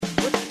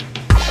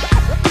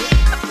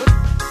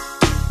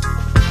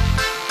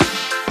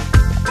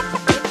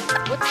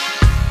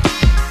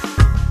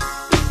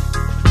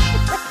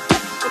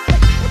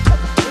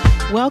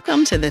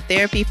Welcome to the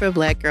Therapy for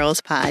Black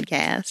Girls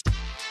podcast,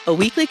 a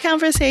weekly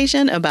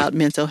conversation about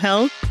mental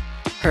health,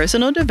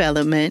 personal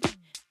development,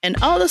 and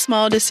all the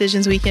small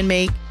decisions we can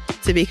make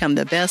to become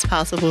the best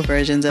possible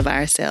versions of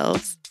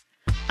ourselves.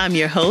 I'm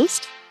your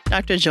host,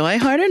 Dr. Joy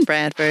Harden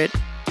Bradford,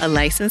 a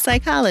licensed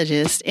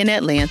psychologist in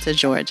Atlanta,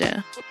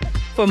 Georgia.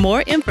 For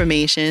more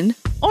information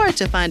or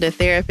to find a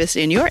therapist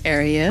in your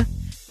area,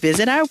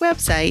 visit our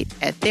website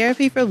at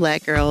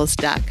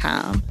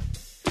therapyforblackgirls.com.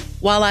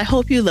 While I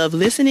hope you love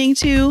listening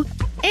to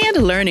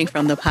and learning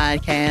from the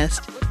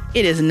podcast,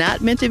 it is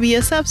not meant to be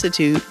a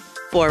substitute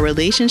for a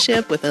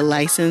relationship with a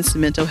licensed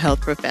mental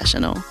health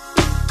professional.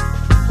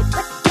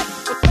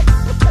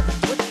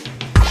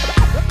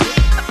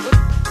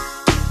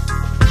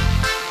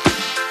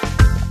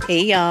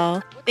 Hey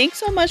y'all, thanks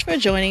so much for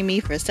joining me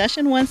for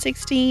session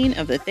 116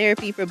 of the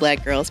Therapy for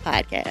Black Girls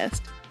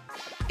podcast.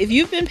 If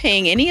you've been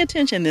paying any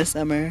attention this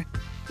summer,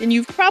 then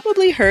you've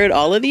probably heard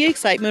all of the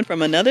excitement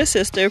from another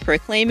sister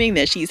proclaiming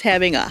that she's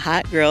having a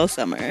hot girl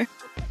summer.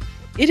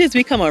 It has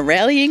become a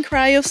rallying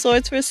cry of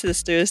sorts for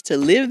sisters to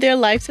live their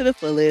life to the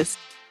fullest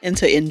and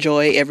to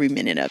enjoy every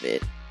minute of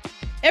it.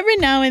 Every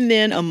now and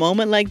then, a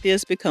moment like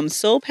this becomes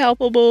so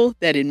palpable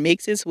that it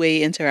makes its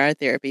way into our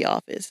therapy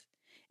office.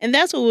 And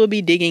that's what we'll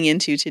be digging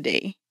into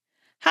today.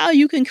 How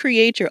you can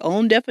create your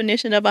own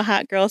definition of a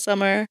hot girl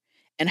summer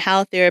and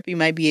how therapy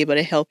might be able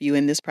to help you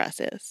in this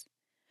process.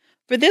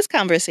 For this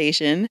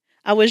conversation,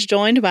 I was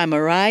joined by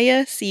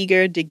Moraya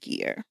Seeger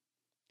DeGeare.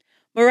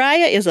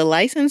 Moraya is a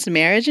licensed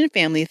marriage and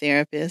family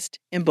therapist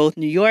in both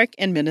New York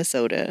and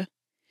Minnesota.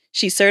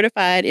 She's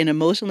certified in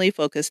emotionally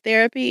focused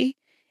therapy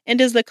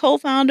and is the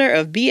co-founder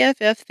of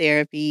BFF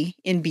Therapy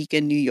in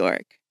Beacon, New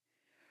York.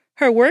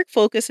 Her work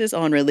focuses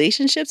on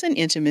relationships and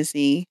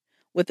intimacy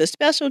with a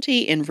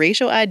specialty in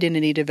racial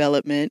identity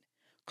development,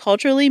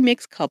 culturally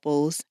mixed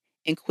couples,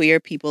 and queer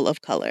people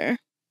of color.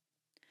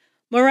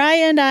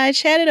 Moraya and I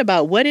chatted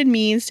about what it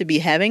means to be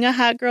having a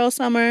hot girl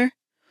summer,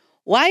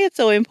 why it's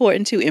so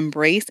important to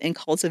embrace and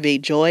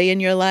cultivate joy in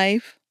your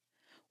life,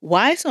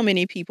 why so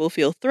many people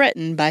feel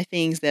threatened by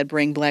things that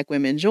bring Black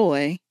women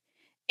joy,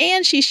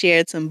 and she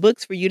shared some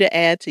books for you to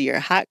add to your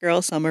hot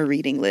girl summer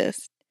reading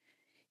list.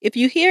 If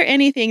you hear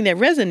anything that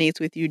resonates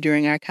with you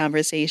during our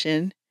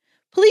conversation,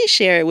 please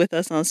share it with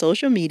us on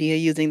social media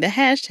using the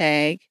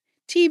hashtag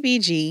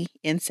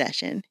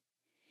TBGInSession.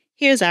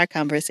 Here's our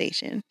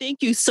conversation.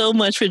 Thank you so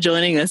much for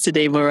joining us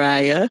today,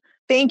 Moraya.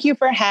 Thank you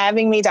for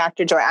having me,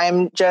 Dr. Joy.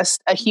 I'm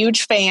just a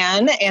huge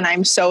fan, and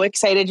I'm so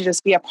excited to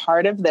just be a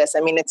part of this.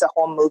 I mean, it's a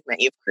whole movement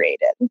you've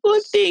created.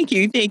 Well, thank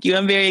you. Thank you.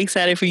 I'm very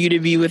excited for you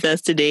to be with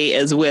us today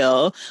as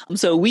well.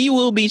 So we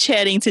will be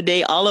chatting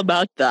today all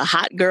about the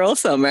hot girl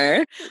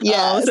summer.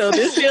 Yes. So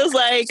this feels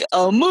like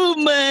a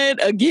movement,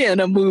 again,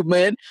 a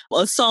movement,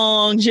 a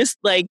song, just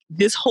like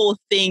this whole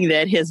thing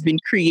that has been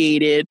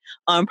created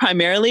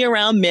primarily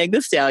around Meg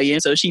Thee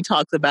Stallion. So she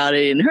talks about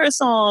it in her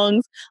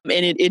songs,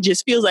 and it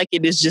just feels like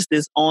it is just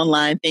this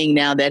online thing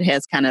now that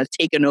has kind of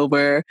taken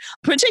over,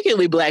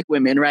 particularly Black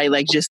women, right?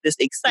 Like just this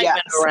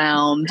excitement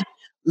around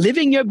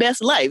living your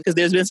best life, because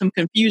there's been some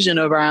confusion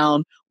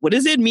around what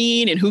does it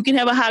mean and who can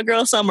have a hot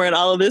girl summer and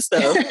all of this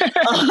stuff.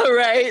 All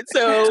right.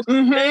 So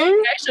Meg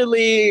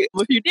actually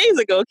a few days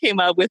ago came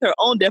out with her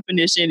own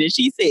definition, and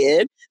she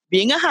said,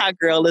 being a hot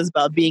girl is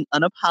about being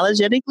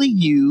unapologetically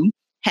you,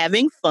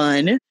 having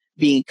fun,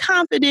 being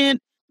confident,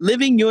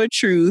 living your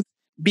truth,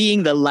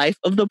 being the life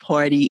of the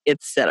party,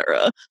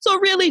 etc. So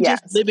really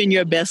just living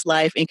your best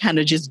life and kind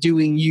of just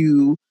doing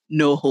you,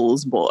 no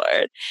holds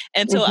barred.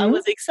 And so I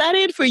was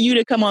excited for you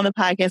to come on the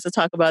podcast to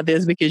talk about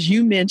this, because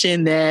you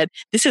mentioned that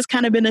this has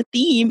kind of been a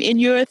theme in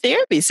your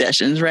therapy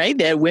sessions, right?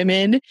 That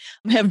women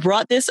have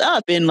brought this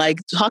up in like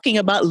talking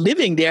about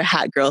living their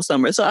hot girl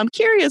summer. So I'm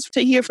curious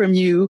to hear from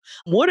you.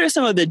 What are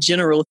some of the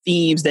general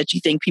themes that you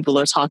think people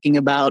are talking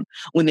about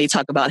when they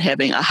talk about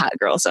having a hot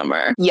girl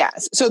summer?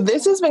 Yes. So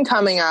this has been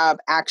coming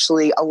up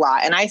actually a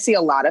lot. And I see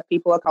a lot of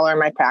people of color in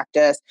my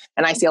practice,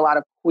 and I see a lot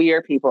of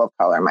queer people of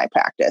color in my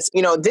practice.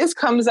 You know, this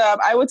comes up,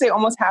 I would say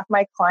almost half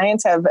my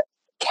clients have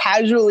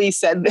casually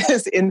said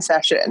this in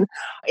session.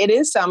 It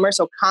is summer,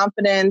 so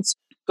confidence,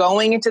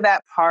 going into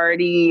that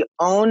party,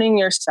 owning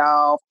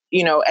yourself,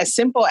 you know, as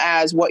simple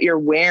as what you're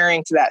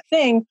wearing to that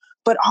thing.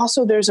 But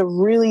also there's a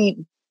really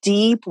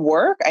deep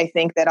work, I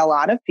think, that a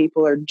lot of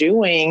people are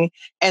doing.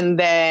 And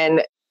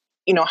then,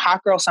 you know,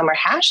 Hot Girl Summer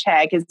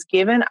hashtag has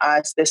given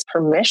us this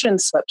permission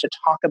slip to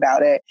talk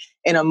about it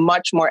in a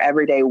much more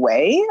everyday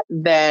way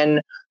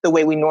than the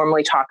way we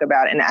normally talk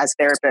about it, and as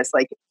therapists,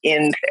 like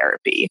in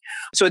therapy.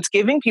 So it's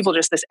giving people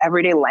just this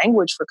everyday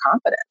language for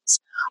confidence.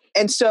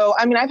 And so,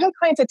 I mean, I've had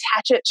clients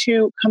attach it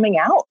to coming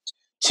out,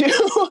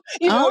 to,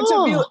 you know,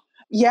 to be,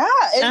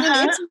 I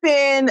mean, it's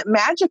been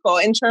magical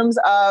in terms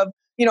of,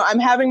 you know, I'm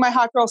having my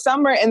hot girl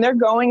summer, and they're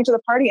going to the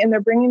party and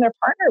they're bringing their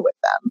partner with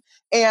them.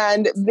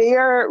 And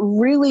they're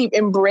really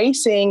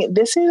embracing,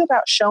 this is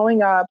about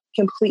showing up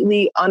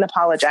completely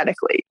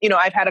unapologetically. You know,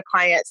 I've had a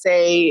client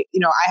say,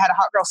 you know, I had a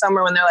hot girl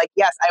summer when they're like,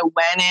 yes, I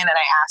went in and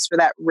I asked for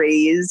that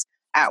raise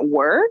at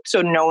work.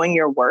 So knowing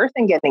your worth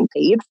and getting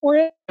paid for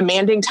it,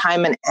 demanding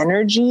time and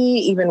energy,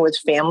 even with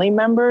family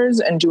members,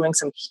 and doing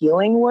some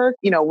healing work.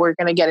 We're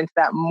going to get into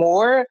that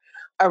more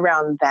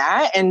around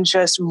that, and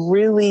just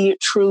really,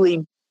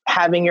 truly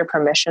having your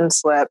permission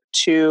slip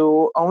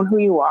to own who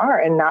you are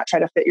and not try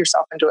to fit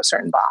yourself into a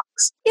certain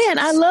box. Yeah, and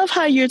I love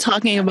how you're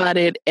talking about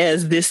it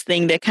as this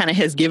thing that kind of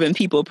has given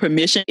people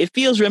permission. It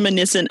feels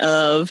reminiscent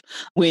of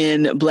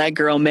when Black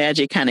Girl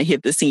Magic kind of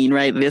hit the scene,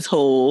 right? This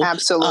whole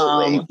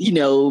absolutely,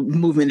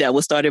 movement that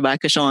was started by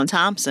Keshawn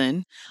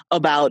Thompson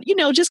about,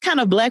 just kind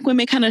of Black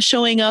women kind of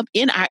showing up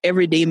in our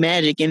everyday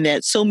magic, and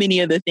that so many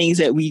of the things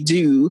that we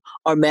do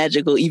are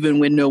magical, even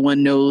when no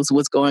one knows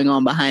what's going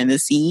on behind the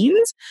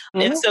scenes.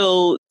 Mm-hmm. And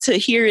so to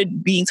hear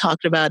it being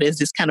talked about as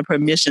this kind of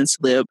permission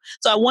slip.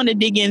 So I want to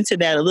dig into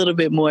that a little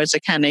bit more to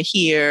kind of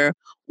hear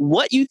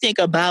what you think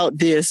about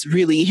this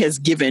really has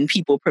given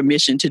people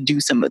permission to do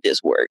some of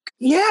this work.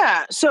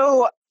 Yeah.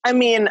 So, I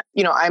mean,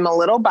 I'm a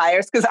little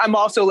biased because I'm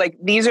also like,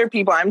 these are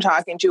people I'm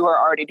talking to who are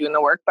already doing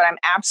the work, but I'm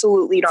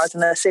absolutely, I was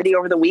in the city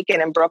over the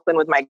weekend in Brooklyn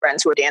with my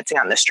friends who are dancing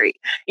on the street,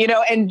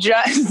 and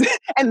just,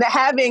 and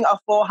having a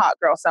full hot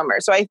girl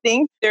summer. So I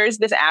think there's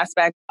this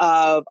aspect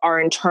of our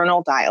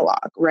internal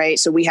dialogue, right?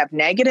 So we have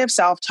negative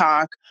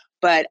self-talk,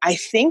 but I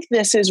think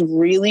this is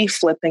really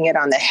flipping it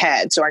on the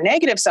head. So our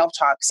negative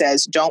self-talk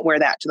says, don't wear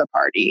that to the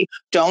party.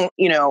 Don't,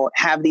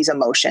 have these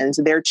emotions.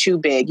 They're too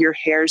big. Your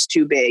hair's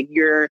too big.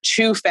 You're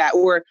too fat.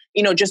 Or,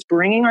 just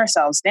bringing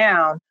ourselves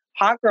down.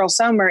 Hot Girl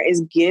Summer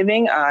is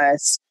giving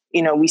us,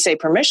 we say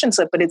permission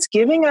slip, but it's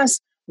giving us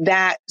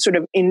that sort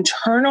of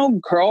internal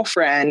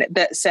girlfriend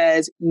that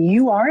says,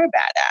 you are a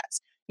badass.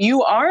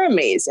 You are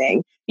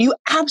amazing. You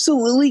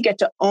absolutely get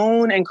to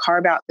own and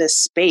carve out this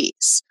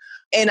space.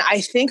 And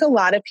I think a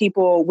lot of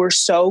people were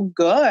so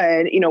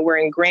good, we're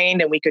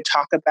ingrained, and we could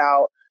talk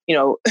about,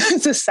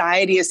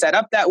 society is set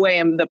up that way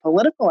and the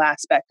political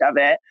aspect of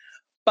it.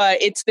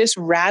 But it's this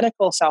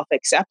radical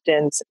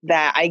self-acceptance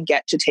that I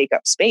get to take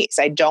up space.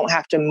 I don't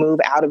have to move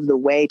out of the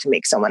way to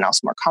make someone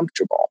else more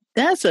comfortable.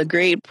 That's a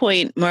great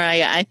point,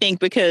 Moraya. I think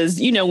because,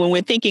 when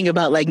we're thinking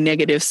about like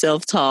negative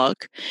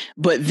self-talk,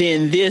 but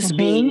then this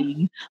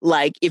being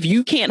like, if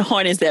you can't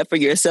harness that for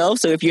yourself,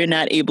 so if you're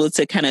not able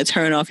to kind of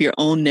turn off your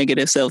own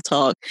negative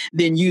self-talk,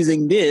 then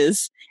using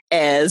this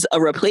as a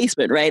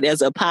replacement, right?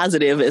 As a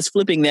positive, as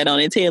flipping that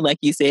on its head, like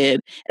you said,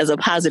 as a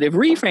positive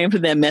reframe for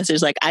that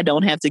message. Like, I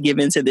don't have to give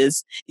into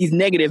these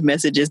negative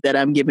messages that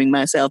I'm giving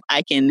myself.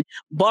 I can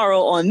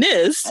borrow on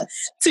this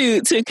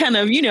to kind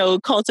of,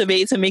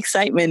 cultivate some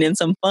excitement and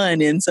some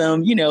fun and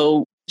some,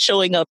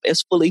 showing up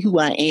as fully who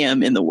I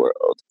am in the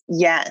world.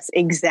 Yes,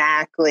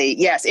 exactly.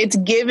 Yes, it's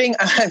giving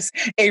us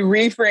a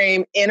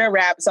reframe in a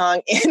rap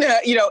song, in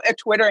a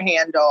Twitter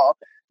handle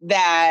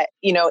that,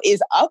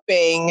 is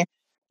upping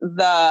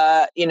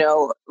the,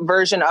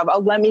 version of, oh,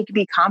 let me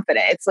be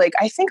confident. It's like,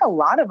 I think a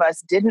lot of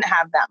us didn't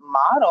have that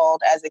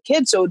modeled as a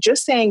kid. So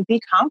just saying, be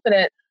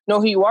confident,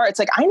 know who you are. It's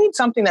like, I need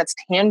something that's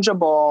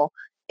tangible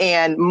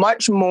and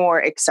much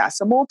more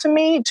accessible to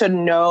me to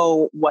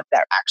know what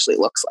that actually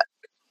looks like.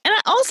 And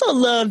I also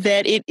love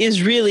that it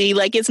is really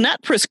like, it's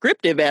not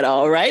prescriptive at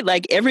all, right?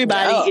 Like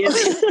everybody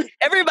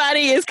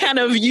is kind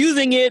of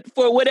using it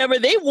for whatever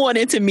they want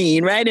it to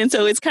mean, right? And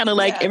so it's kind of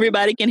like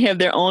everybody can have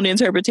their own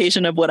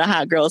interpretation of what a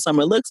hot girl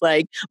summer looks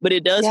like, but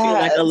it does feel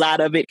like a lot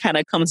of it kind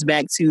of comes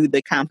back to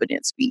the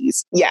confidence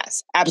piece.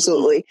 Yes,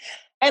 absolutely.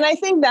 And I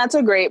think that's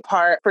a great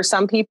part for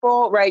some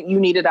people, right? You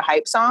needed a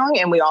hype song,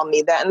 and we all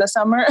need that in the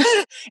summer.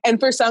 And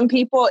for some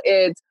people,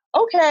 it's,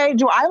 okay,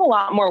 do I have a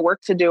lot more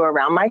work to do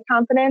around my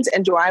confidence?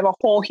 And do I have a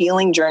whole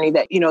healing journey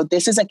that,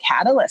 this is a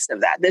catalyst of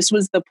that? This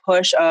was the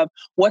push of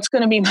what's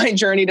going to be my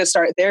journey to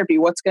start therapy?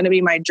 What's going to be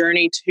my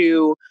journey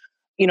to,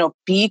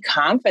 be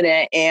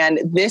confident? And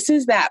this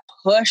is that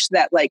push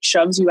that like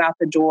shoves you out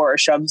the door, or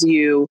shoves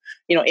you,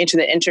 into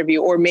the interview,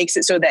 or makes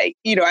it so that,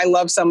 I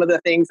love some of the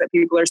things that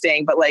people are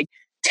saying, but like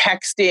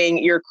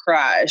texting your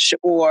crush,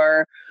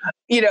 or,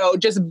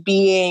 just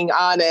being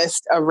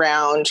honest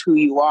around who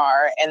you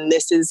are. And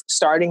this is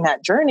starting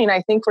that journey. And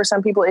I think for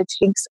some people, it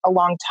takes a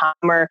long time,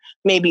 or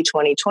maybe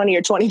 2020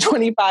 or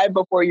 2025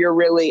 before you're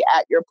really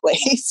at your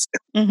place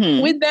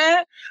with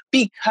that,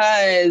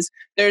 because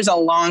there's a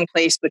long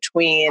place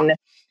between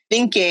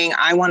thinking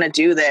I want to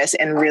do this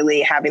and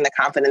really having the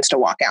confidence to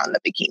walk out in the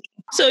bikini.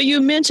 So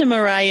you mentioned,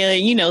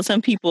 Moraya,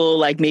 some people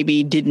like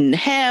maybe didn't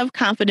have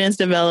confidence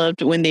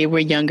developed when they were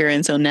younger.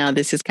 And so now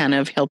this is kind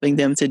of helping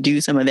them to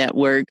do some of that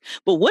work.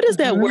 But what does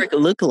that work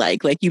look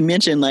like? Like you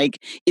mentioned, like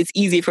it's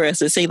easy for us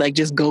to say, like,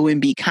 just go and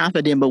be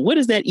confident. But what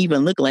does that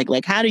even look like?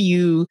 Like, how do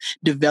you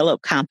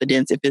develop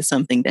confidence if it's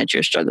something that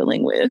you're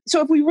struggling with? So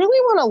if we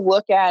really want to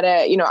look at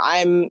it,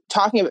 I'm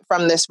talking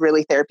from this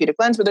really therapeutic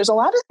lens, but there's a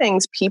lot of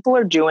things people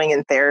are doing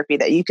in therapy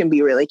that you can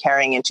be really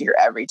carrying into your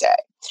everyday.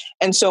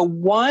 And so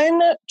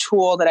one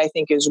tool that I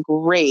think is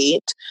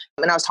great,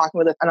 and I was talking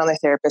with another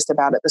therapist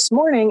about it this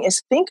morning,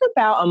 is think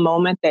about a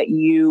moment that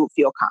you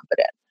feel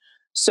confident.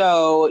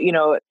 So,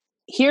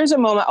 here's a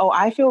moment, oh,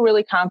 I feel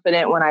really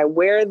confident when I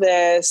wear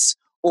this,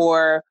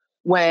 or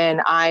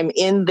when I'm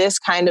in this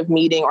kind of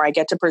meeting, or I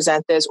get to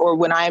present this, or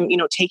when I'm,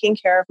 taking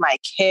care of my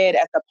kid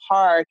at the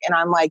park and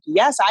I'm like,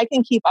 yes, I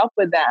can keep up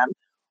with them.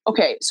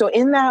 Okay. So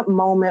in that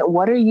moment,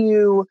 what are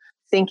you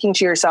thinking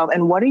to yourself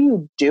and what are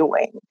you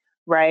doing?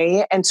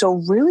 Right. And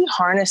so really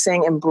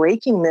harnessing and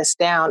breaking this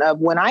down of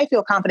when I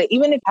feel confident,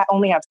 even if I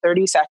only have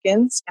 30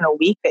 seconds in a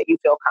week that you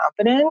feel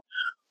confident,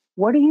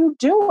 what are you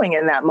doing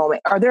in that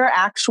moment? Are there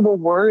actual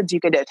words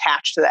you could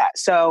attach to that?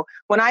 So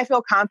when I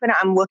feel confident,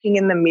 I'm looking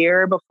in the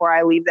mirror before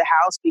I leave the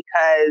house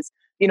because,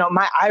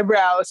 my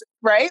eyebrows,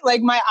 right?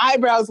 Like my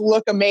eyebrows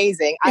look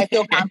amazing. I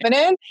feel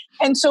confident.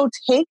 And so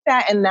take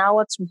that and now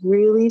let's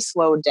really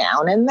slow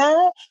down in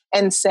that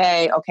and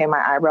say, okay, my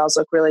eyebrows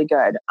look really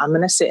good. I'm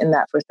going to sit in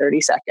that for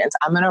 30 seconds.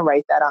 I'm going to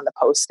write that on the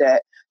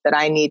Post-it that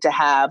I need to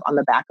have on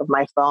the back of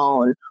my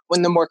phone,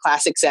 when the more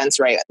classic sense,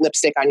 right?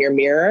 Lipstick on your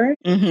mirror.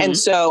 Mm-hmm. And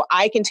so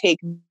I can take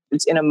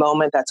it in a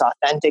moment that's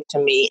authentic to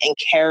me and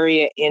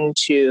carry it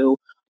into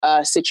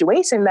a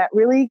situation that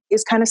really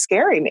is kind of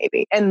scary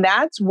maybe. And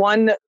that's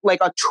one, like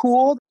a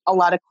tool a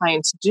lot of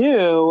clients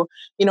do,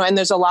 and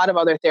there's a lot of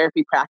other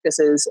therapy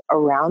practices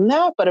around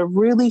that, but a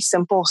really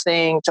simple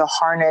thing to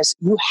harness,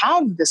 you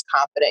have this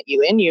confident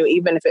you in you,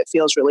 even if it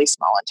feels really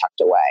small and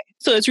tucked away.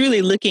 So it's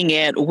really looking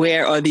at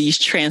where are these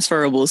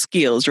transferable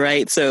skills,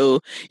 right? So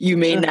you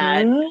may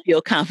not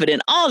feel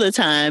confident all the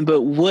time,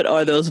 but what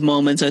are those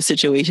moments or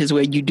situations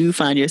where you do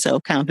find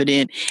yourself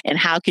confident, and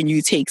how can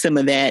you take some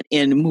of that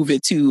and move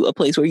it to a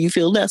place where you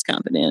feel less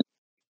confident?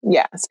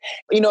 Yes.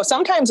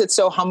 Sometimes it's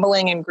so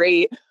humbling and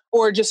great,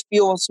 or just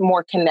feels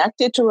more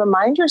connected to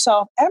remind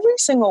yourself every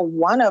single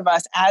one of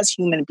us as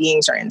human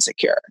beings are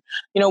insecure.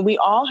 We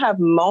all have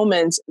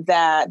moments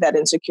that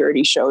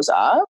insecurity shows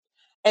up.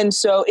 And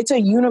so it's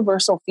a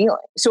universal feeling.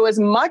 So as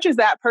much as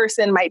that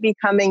person might be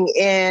coming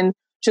in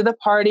to the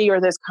party or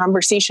this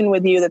conversation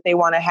with you that they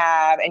want to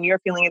have, and you're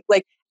feeling it,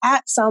 like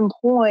at some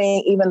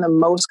point, even the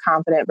most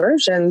confident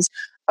versions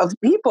of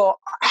people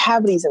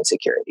have these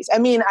insecurities. I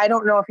mean, I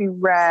don't know if you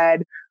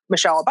read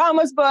Michelle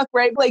Obama's book,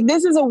 right? Like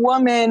this is a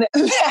woman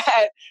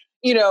that,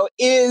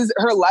 is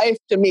her life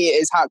to me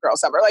is Hot Girl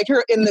Summer. Like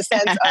her in the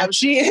sense of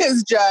she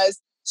is just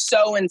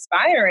so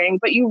inspiring,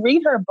 but you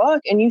read her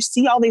book and you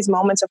see all these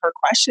moments of her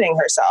questioning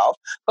herself.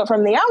 But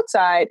from the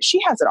outside,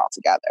 she has it all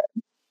together.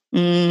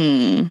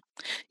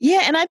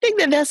 Yeah, and I think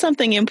that that's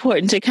something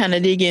important to kind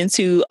of dig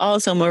into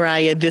also,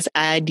 Moraya, this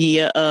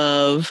idea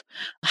of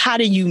how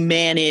do you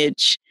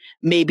manage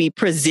maybe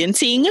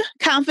presenting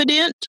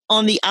confident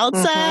on the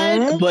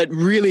outside, but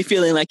really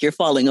feeling like you're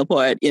falling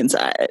apart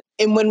inside.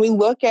 And when we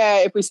look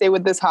at, if we stay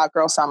with this Hot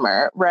Girl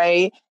Summer,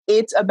 right,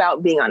 it's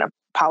about being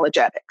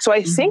unapologetic. So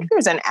I think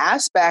there's an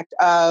aspect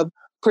of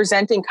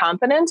presenting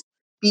confidence,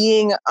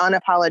 being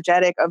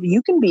unapologetic of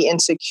you can be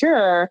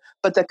insecure,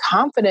 but the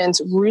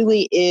confidence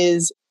really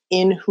is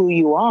in who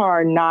you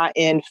are, not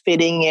in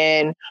fitting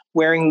in,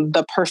 wearing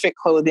the perfect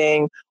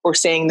clothing, or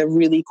saying the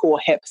really cool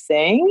hip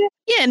thing.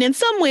 Yeah, and in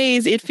some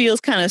ways it feels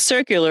kind of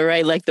circular,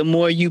 right? Like the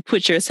more you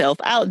put yourself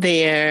out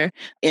there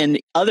and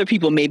other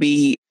people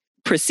maybe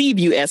perceive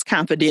you as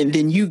confident,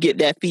 then you get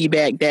that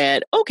feedback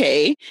that,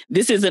 okay,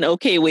 this is an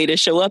okay way to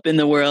show up in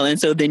the world. And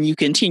so then you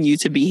continue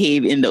to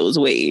behave in those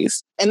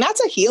ways. And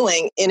that's a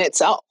healing in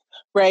itself,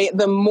 right?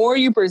 The more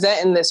you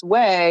present in this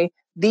way,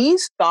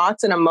 these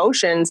thoughts and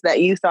emotions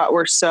that you thought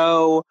were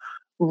so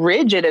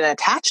rigid and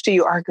attached to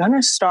you are going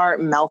to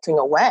start melting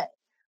away,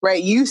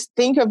 right? You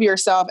think of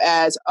yourself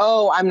as,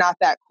 oh, I'm not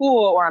that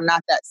cool or I'm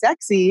not that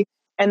sexy.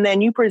 And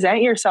then you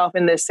present yourself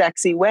in this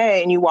sexy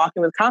way and you walk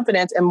in with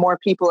confidence and more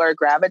people are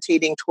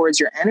gravitating towards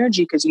your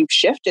energy because you've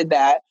shifted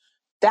that.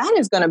 That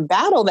is going to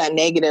battle that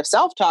negative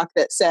self-talk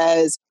that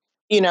says,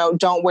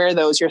 don't wear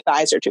those, your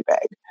thighs are too big.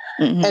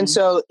 And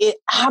so it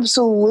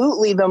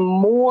absolutely, the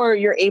more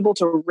you're able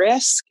to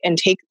risk and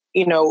take,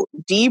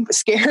 deep,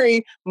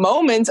 scary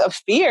moments of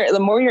fear, the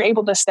more you're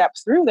able to step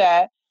through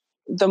that,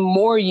 the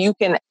more you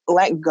can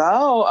let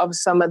go of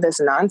some of this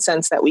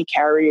nonsense that we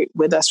carry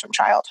with us from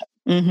childhood.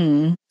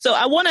 So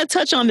I want to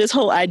touch on this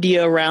whole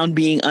idea around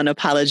being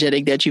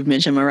unapologetic that you've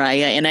mentioned,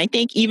 Moraya. And I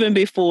think even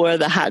before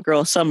the Hot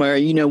Girl Summer,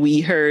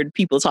 we heard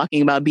people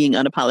talking about being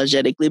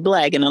unapologetically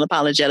Black and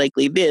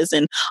unapologetically this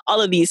and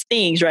all of these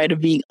things, right?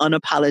 Of being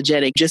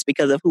unapologetic just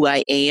because of who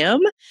I am.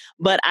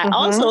 But I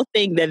also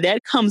think that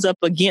that comes up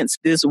against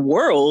this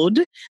world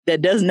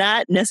that does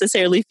not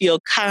necessarily feel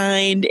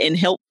kind and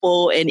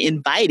helpful and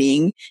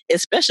inviting,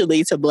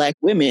 especially to Black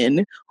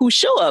women who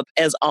show up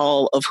as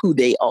all of who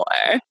they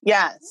are.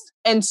 Yes.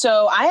 And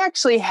so I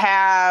actually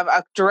have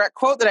a direct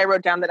quote that I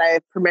wrote down that I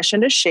have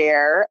permission to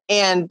share.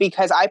 And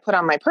because I put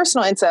on my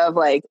personal Insta of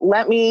like,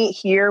 let me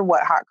hear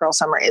what Hot Girl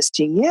Summer is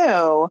to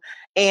you.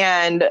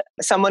 And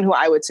someone who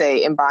I would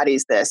say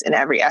embodies this in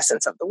every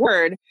essence of the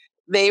word,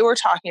 they were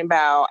talking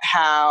about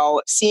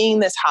how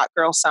seeing this Hot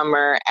Girl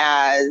Summer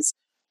as,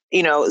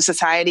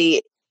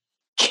 society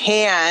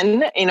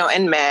can,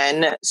 and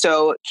men,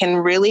 so can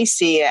really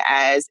see it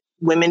as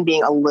women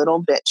being a little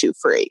bit too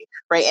free,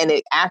 right? And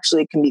it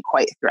actually can be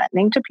quite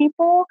threatening to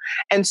people.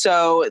 And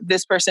so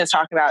this person is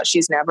talking about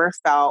she's never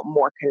felt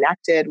more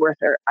connected with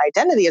her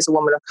identity as a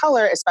woman of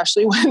color,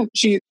 especially when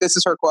this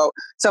is her quote,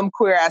 some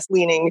queer ass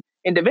leaning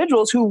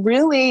individuals who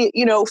really,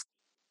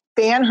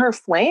 fan her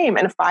flame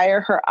and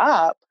fire her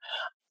up,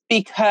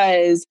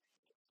 because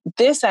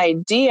this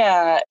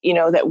idea,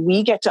 that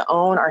we get to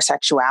own our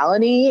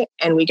sexuality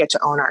and we get to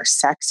own our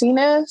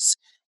sexiness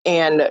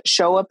and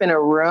show up in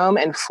a room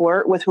and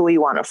flirt with who we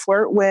want to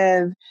flirt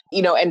with,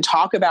 and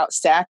talk about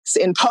sex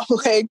in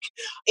public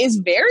is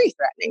very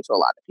threatening to a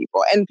lot of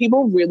people. And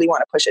people really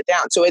want to push it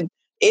down. So it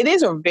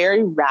is a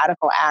very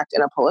radical act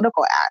and a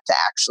political act to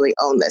actually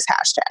own this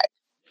hashtag.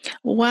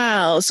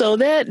 Wow. So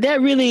that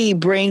really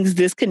brings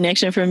this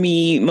connection for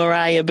me,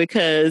 Moraya,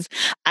 because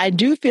I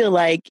do feel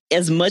like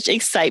as much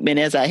excitement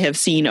as I have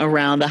seen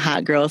around the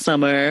Hot Girl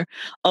Summer,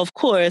 of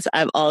course,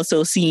 I've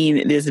also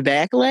seen this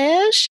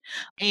backlash.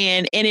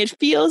 And it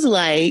feels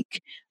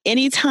like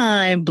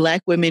anytime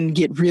Black women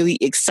get really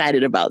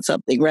excited about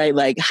something, right?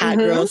 Like Hot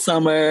Girl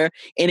Summer,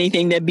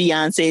 anything that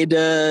Beyonce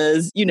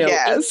does,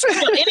 Yes.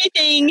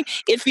 anything,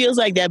 it feels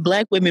like that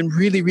Black women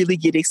really, really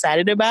get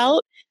excited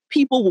about,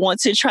 people want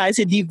to try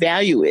to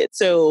devalue it.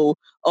 So,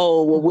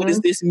 what does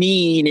this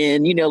mean?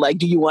 And,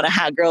 do you want a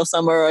Hot Girl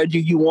Summer, or do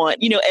you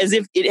want, as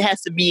if it has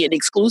to be an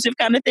exclusive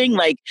kind of thing.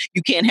 Like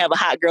you can't have a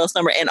Hot Girl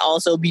Summer and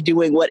also be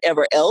doing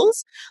whatever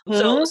else.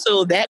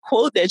 So that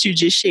quote that you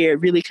just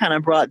shared really kind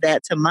of brought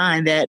that to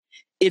mind, that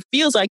it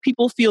feels like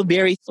people feel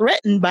very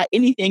threatened by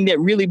anything that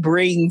really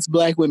brings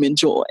Black women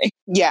joy.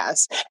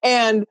 Yes.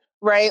 And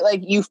right,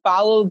 like you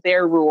follow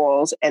their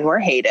rules and we're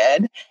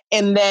hated.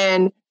 And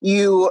then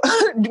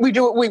we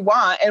do what we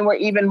want and we're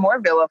even more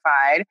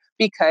vilified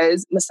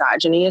because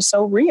misogyny is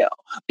so real,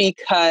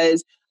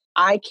 because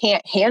I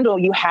can't handle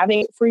you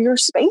having for your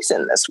space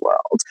in this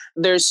world.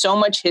 There's so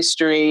much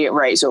history,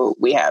 right? So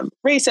we have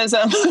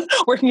racism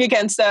working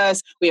against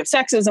us. We have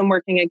sexism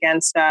working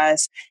against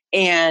us.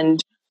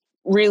 And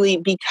really,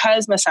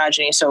 because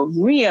misogyny is so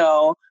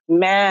real,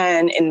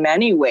 men in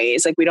many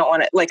ways, like we don't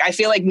want to, like, I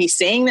feel like me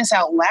saying this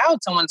out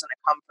loud, someone's going to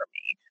come for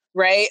me,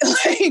 right?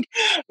 Like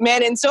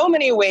men in so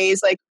many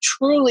ways, like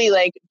truly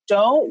like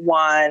don't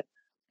want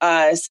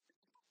us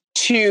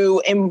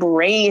to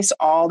embrace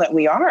all that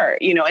we are,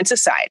 in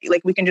society.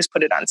 Like we can just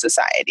put it on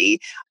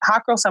society.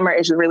 Hot Girl Summer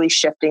is really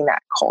shifting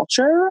that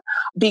culture,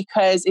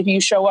 because if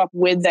you show up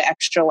with the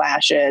extra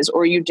lashes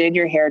or you did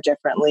your hair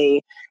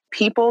differently,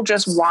 people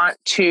just want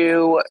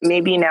to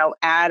maybe now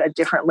add a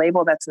different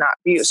label that's not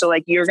you. So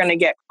like you're going to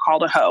get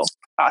called a hoe,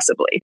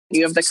 possibly.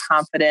 You have the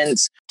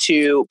confidence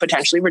to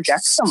potentially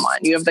reject someone.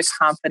 You have the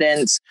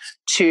confidence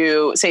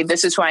to say,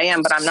 this is who I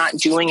am, but I'm not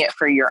doing it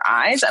for your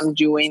eyes. I'm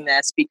doing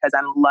this because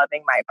I'm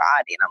loving my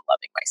body and I'm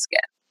loving my skin.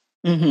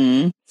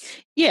 Mm-hmm.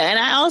 Yeah, and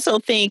I also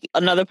think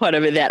another part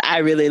of it that I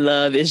really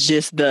love is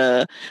just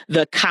the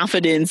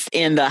confidence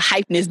and the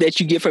hypeness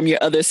that you get from your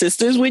other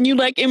sisters when you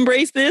like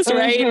embrace this,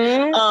 right?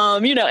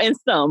 And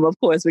some, of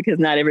course, because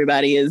not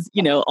everybody is,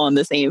 on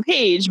the same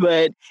page,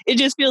 but it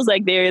just feels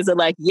like there is a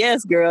like,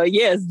 yes, girl,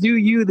 yes, do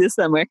you this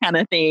summer kind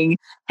of thing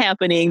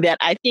happening that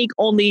I think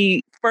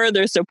only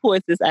further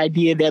supports this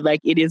idea that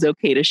like it is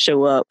okay to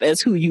show up as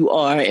who you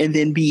are and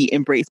then be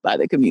embraced by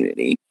the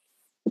community.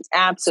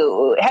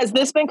 Absolutely. Has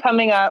this been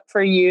coming up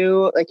for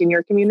you, like in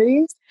your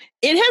communities?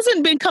 It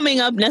hasn't been coming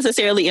up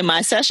necessarily in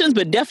my sessions,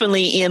 but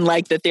definitely in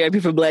like the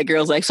Therapy for Black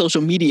Girls, like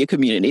social media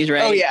communities,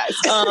 right? Oh, yes.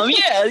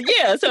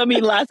 Yeah. So, I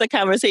mean, lots of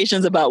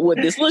conversations about what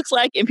this looks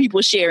like and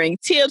people sharing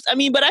tips. I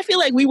mean, but I feel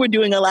like we were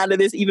doing a lot of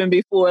this even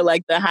before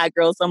like the Hot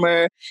Girl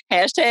Summer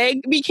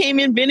hashtag became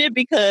invented,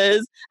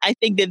 because I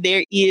think that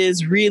there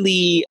is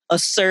really a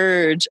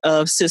surge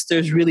of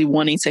sisters really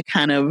wanting to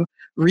kind of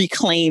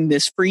reclaim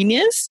this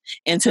freeness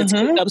and to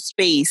take up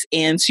space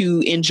and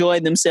to enjoy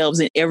themselves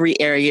in every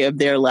area of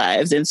their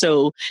lives. And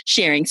so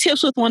sharing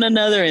tips with one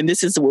another, and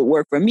this is what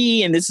worked for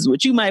me, and this is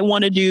what you might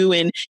want to do.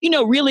 And,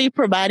 really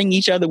providing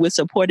each other with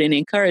support and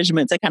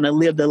encouragement to kind of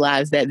live the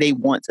lives that they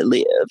want to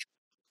live.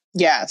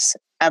 Yes,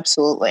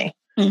 absolutely.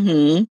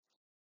 Mm-hmm.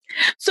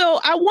 So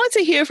I want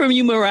to hear from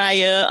you,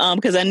 Moraya,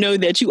 because I know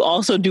that you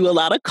also do a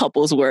lot of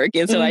couples work.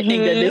 And so I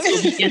think that this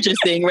will be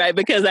interesting, right?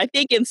 Because I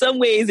think in some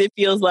ways it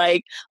feels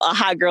like a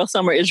Hot Girl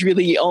Summer is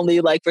really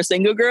only like for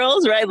single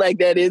girls, right? Like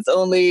that it's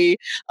only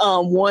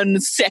one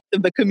sect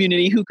of the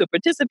community who could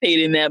participate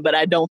in that. But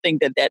I don't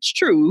think that that's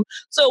true.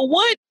 So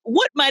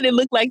what might it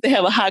look like to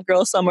have a Hot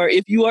Girl Summer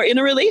if you are in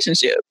a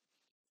relationship?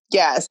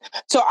 Yes.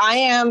 So I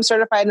am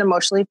certified in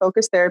emotionally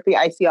focused therapy.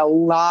 I see a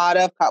lot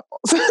of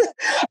couples.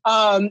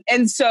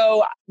 And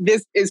so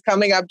this is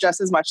coming up just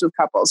as much with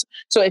couples.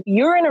 So if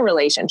you're in a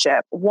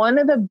relationship, one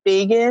of the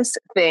biggest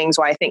things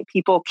why I think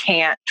people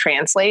can't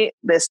translate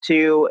this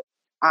to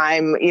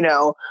I'm, in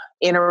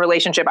a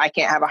relationship, I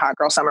can't have a Hot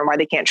Girl Summer, why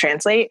they can't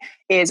translate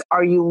is,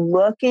 are you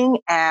looking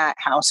at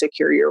how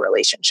secure your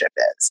relationship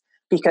is?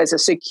 Because a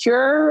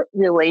secure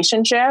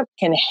relationship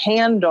can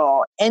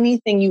handle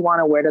anything you want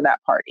to wear to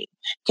that party,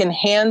 can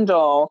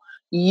handle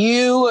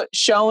you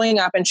showing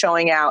up and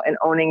showing out and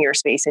owning your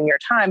space and your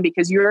time,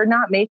 because you're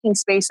not making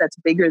space that's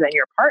bigger than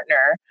your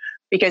partner.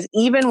 Because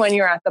even when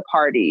you're at the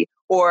party,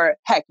 or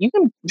heck, you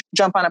can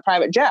jump on a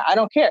private jet. I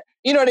don't care.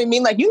 You know what I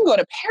mean? Like, you can go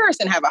to Paris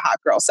and have a hot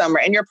girl summer,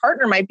 and your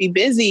partner might be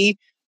busy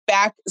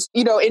back,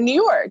 in New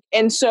York.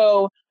 And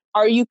so,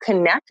 are you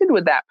connected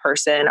with that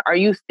person? Are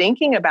you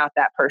thinking about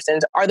that person?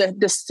 Are the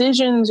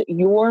decisions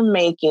you're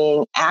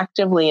making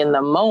actively in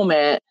the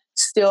moment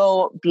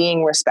still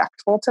being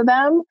respectful to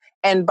them?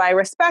 And by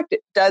respect,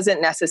 it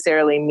doesn't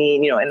necessarily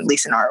mean, at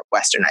least in our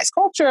westernized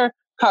culture,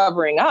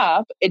 covering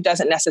up. It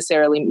doesn't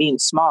necessarily mean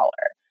smaller.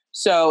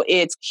 So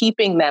it's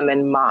keeping them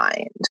in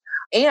mind.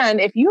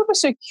 And if you have a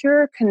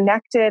secure,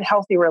 connected,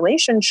 healthy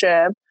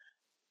relationship,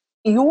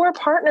 your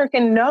partner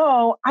can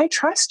know, I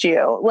trust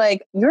you.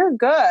 Like, you're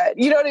good.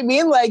 You know what I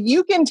mean? Like,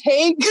 you can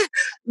take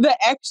the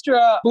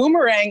extra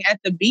boomerang at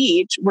the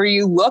beach where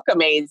you look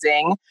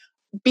amazing,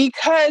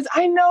 because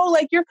I know,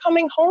 like, you're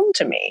coming home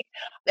to me.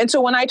 And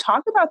so when I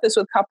talk about this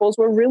with couples,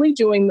 we're really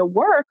doing the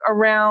work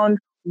around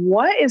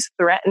what is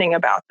threatening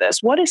about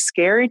this? What is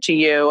scary to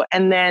you?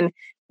 And then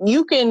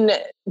you can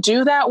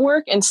do that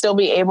work and still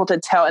be able to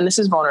tell, and this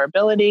is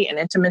vulnerability and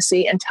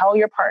intimacy, and tell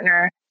your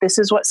partner, this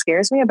is what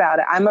scares me about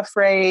it. I'm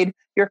afraid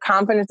your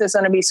confidence is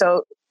going to be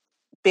so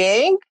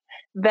big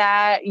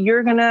that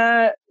you're going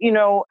to,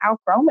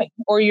 outgrow me,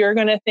 or you're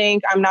going to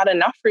think I'm not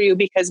enough for you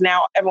because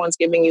now everyone's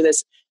giving you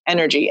this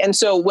energy. And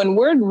so when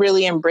we're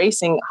really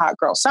embracing Hot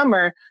Girl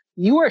Summer,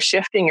 you are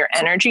shifting your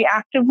energy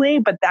actively,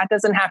 but that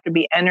doesn't have to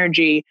be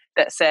energy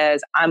that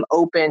says I'm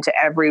open to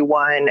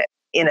everyone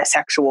in a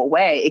sexual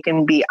way. It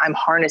can be, I'm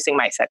harnessing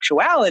my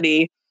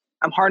sexuality,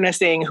 I'm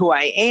harnessing who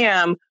I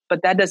am,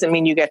 but that doesn't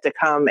mean you get to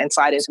come and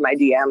slide into my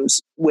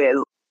DMs with,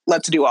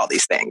 let's do all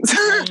these things.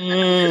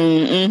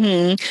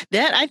 I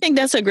think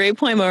that's a great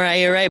point,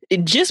 Moraya, right?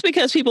 Just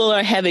because people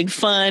are having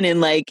fun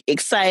and like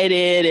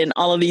excited and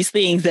all of these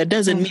things, that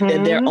doesn't mean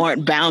that there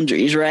aren't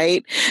boundaries,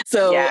 right?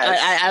 So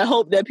yes. I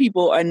hope that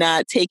people are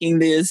not taking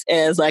this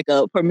as like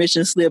a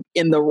permission slip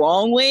in the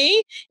wrong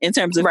way, in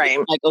terms of like,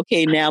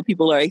 okay, now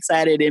people are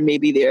excited and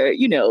maybe they're,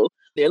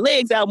 their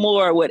legs out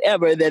more or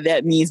whatever,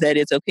 that means that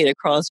it's okay to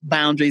cross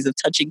boundaries of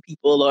touching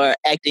people or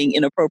acting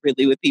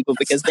inappropriately with people,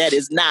 because that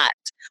is not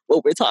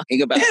what we're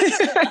talking about.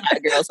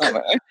 Hot Girl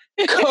Summer.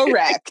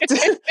 Correct.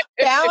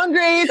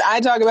 Boundaries. I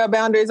talk about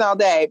boundaries all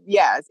day.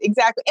 Yes,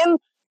 exactly.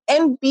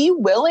 And be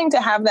willing to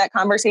have that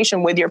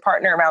conversation with your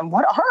partner around,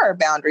 what are our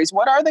boundaries?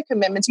 What are the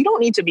commitments? You don't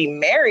need to be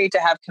married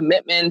to have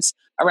commitments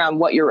around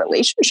what your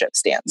relationship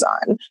stands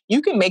on.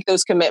 You can make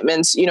those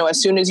commitments,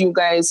 as soon as you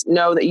guys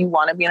know that you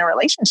want to be in a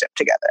relationship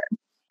together.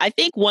 I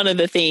think one of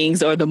the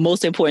things, or the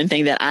most important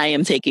thing that I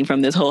am taking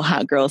from this whole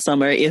Hot Girl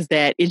Summer, is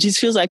that it just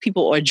feels like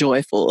people are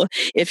joyful.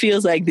 It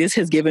feels like this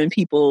has given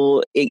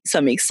people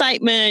some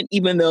excitement,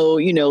 even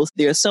though,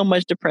 there's so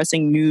much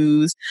depressing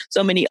news,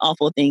 so many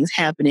awful things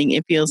happening.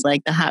 It feels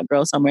like the Hot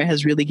Girl Summer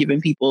has really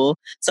given people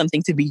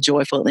something to be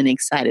joyful and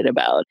excited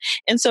about.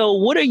 And so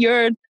what are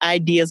your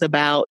ideas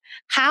about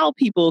how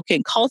people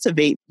can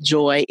cultivate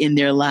joy in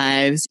their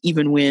lives,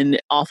 even when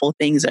awful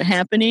things are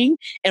happening?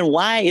 And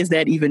why is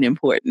that even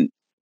important?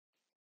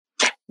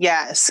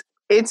 Yes,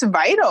 it's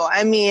vital.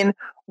 I mean,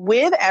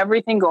 with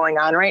everything going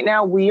on right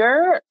now, we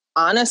are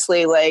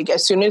honestly, like,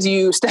 as soon as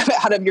you step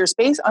out of your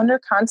space, under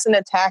constant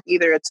attack.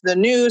 Either it's the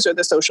news or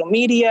the social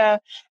media.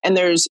 And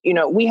there's,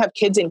 we have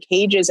kids in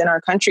cages in our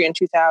country in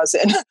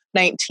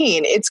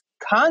 2019. It's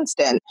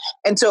constant.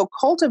 And so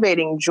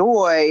cultivating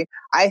joy,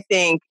 I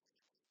think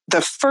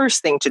the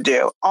first thing to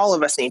do, all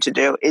of us need to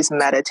do, is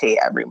meditate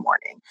every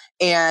morning.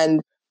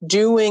 And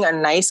doing a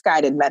nice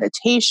guided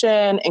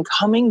meditation and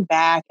coming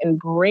back and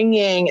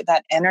bringing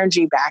that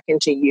energy back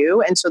into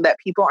you. And so that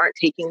people aren't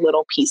taking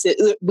little pieces.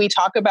 We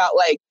talk about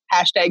like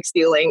hashtag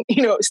stealing,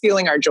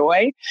 stealing our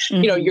joy.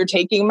 Mm-hmm. You're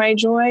taking my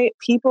joy.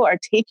 People are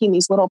taking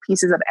these little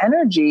pieces of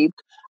energy.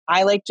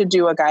 I like to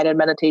do a guided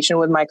meditation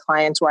with my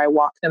clients where I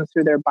walk them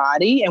through their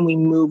body and we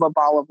move a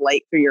ball of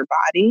light through your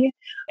body.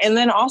 And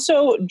then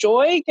also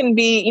joy can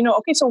be,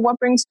 okay, so what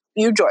brings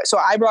you joy? So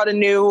I brought a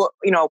new,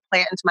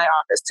 plant into my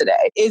office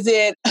today. Is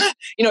it,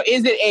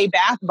 is it a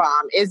bath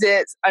bomb? Is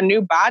it a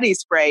new body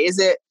spray? Is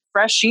it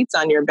fresh sheets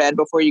on your bed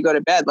before you go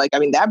to bed? Like, I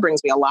mean, that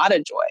brings me a lot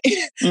of joy.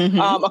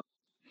 Mm-hmm.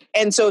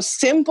 And so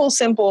simple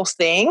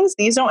things,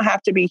 these don't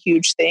have to be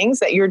huge things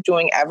that you're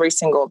doing every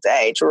single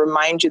day to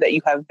remind you that you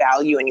have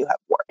value and you have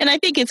worth. And I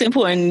think it's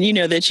important,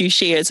 that you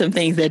shared some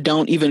things that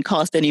don't even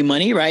cost any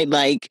money, right?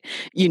 Like,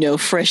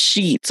 fresh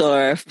sheets,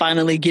 or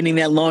finally getting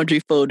that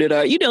laundry folded,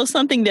 or,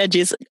 something that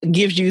just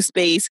gives you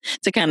space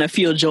to kind of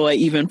feel joy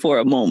even for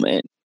a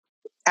moment.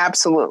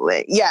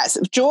 Absolutely. Yes.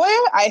 Joy,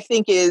 I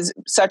think, is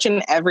such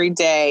an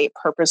everyday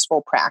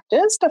purposeful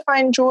practice to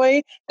find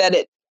joy that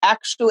it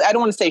actually, I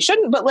don't want to say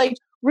shouldn't, but like,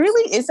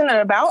 really isn't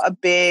about a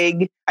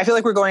big, I feel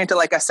like we're going into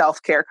like a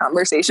self-care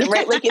conversation,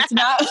 right? Like it's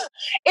not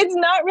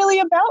really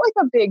about like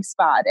a big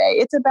spa day.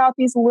 It's about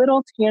these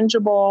little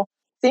tangible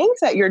things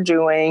that you're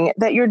doing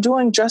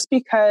just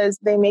because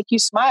they make you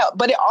smile.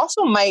 But it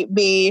also might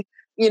be,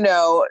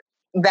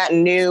 that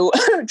new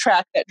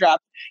track that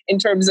dropped in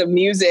terms of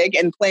music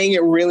and playing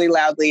it really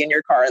loudly in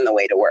your car on the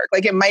way to work.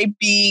 Like it might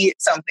be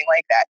something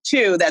like that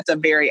too. That's a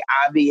very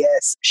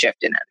obvious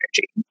shift in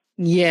energy.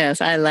 Yes,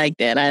 I like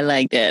that. I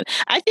like that.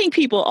 I think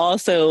people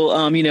also,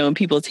 and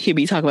people hear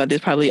me talk about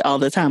this probably all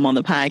the time on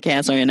the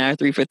podcast or in our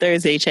 3 for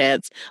Thursday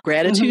chats.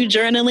 Gratitude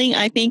journaling,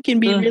 I think, can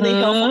be really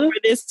helpful for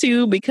this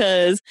too,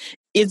 because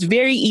it's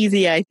very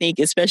easy, I think,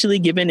 especially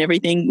given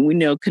everything we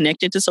know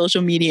connected to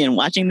social media and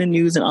watching the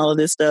news and all of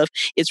this stuff.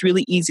 It's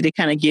really easy to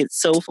kind of get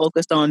so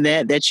focused on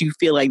that you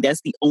feel like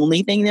that's the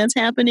only thing that's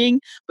happening.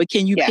 But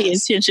can you pay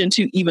attention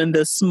to even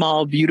the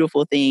small,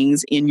 beautiful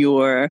things in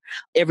your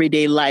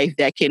everyday life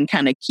that can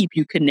kind of keep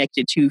you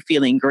connected to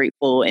feeling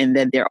grateful and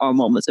that there are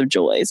moments of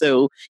joy?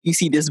 So you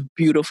see this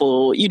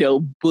beautiful,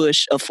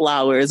 bush of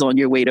flowers on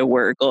your way to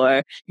work,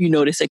 or you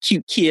notice a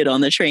cute kid on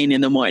the train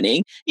in the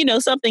morning,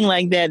 something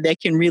like that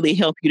can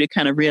really help you to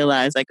kind of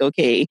realize like,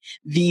 okay,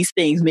 these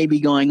things may be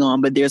going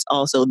on, but there's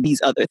also these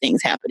other things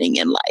happening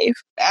in life.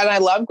 And I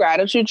love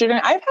gratitude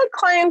journaling. I've had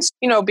clients,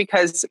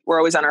 because we're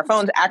always on our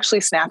phones, actually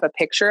snap a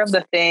picture of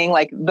the thing,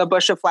 like the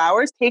bush of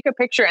flowers, take a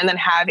picture and then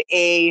have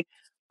a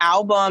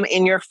album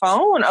in your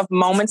phone of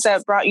moments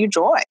that brought you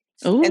joy.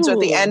 Ooh. And so at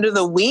the end of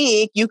the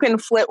week, you can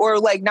flip or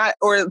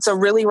it's a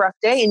really rough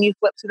day and you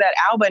flip to that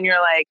album and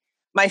you're like,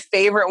 my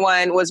favorite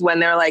one was when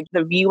they're like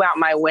the view out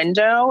my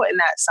window and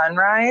that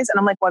sunrise. And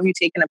I'm like, well, have you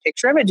taken a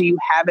picture of it? Do you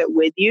have it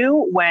with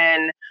you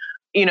when,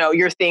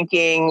 you're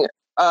thinking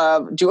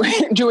of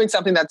doing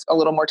something that's a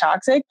little more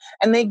toxic?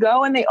 And they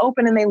go and they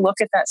open and they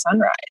look at that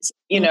sunrise,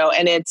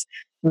 and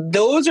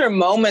those are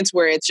moments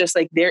where it's just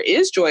like, there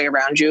is joy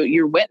around you.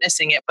 You're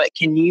witnessing it, but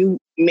can you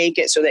make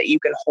it so that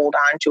you can hold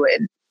on to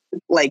it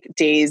like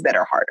days that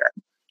are harder?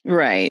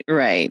 Right.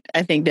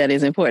 I think that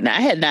is important.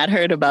 I had not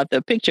heard about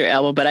the picture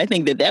album, but I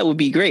think that would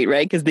be great,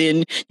 right? Because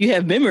then you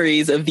have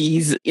memories of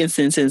these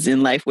instances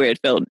in life where it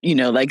felt,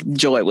 like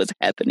joy was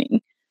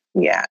happening.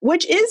 Yeah,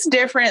 which is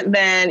different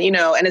than,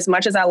 and as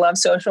much as I love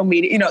social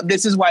media,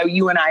 this is why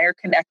you and I are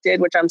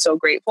connected, which I'm so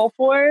grateful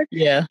for.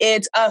 Yeah.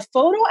 It's a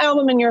photo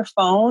album in your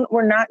phone.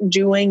 We're not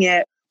doing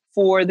it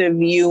for the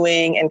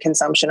viewing and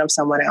consumption of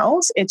someone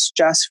else. It's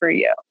just for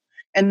you.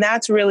 And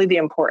that's really the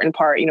important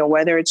part,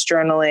 whether it's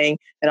journaling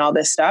and all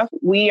this stuff.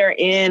 We are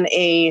in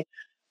a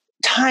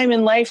time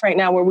in life right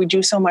now where we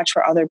do so much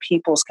for other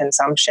people's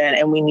consumption,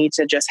 and we need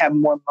to just have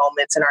more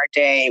moments in our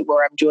day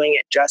where I'm doing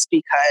it just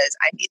because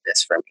I need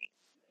this for me.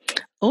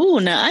 Oh,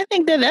 now I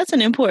think that's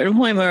an important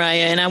point,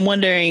 Moraya. And I'm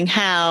wondering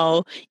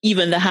how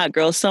even the Hot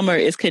Girl Summer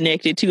is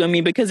connected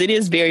to, because it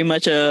is very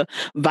much a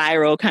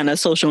viral kind of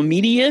social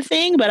media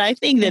thing. But I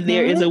think that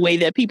there is a way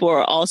that people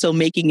are also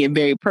making it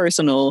very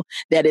personal,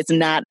 that it's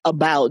not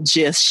about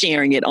just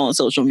sharing it on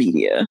social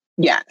media.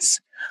 Yes.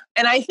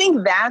 And I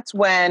think that's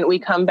when we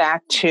come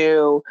back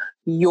to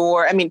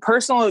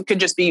personal, it could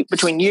just be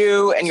between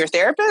you and your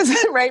therapist,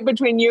 right?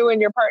 Between you and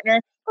your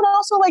partner, but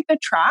also like the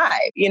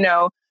tribe,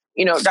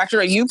 Dr.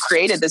 Ray, you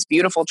created this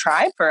beautiful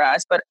tribe for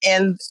us,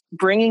 and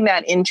bringing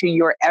that into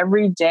your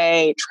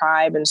everyday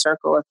tribe and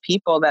circle of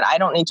people, that I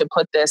don't need to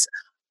put this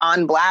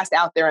on blast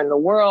out there in the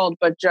world,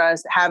 but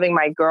just having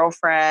my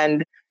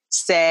girlfriend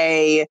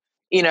say,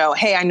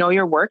 hey, I know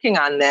you're working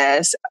on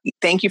this.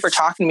 Thank you for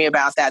talking to me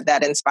about that.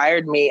 That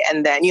inspired me.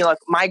 And then,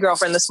 my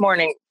girlfriend this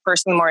morning,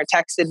 first thing more,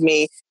 texted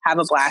me, have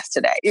a blast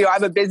today. I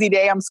have a busy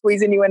day. I'm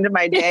squeezing you into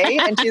my day.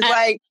 And she's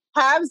like,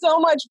 have so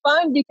much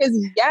fun, because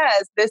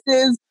yes, this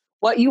is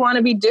what you want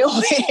to be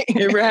doing.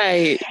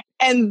 Right.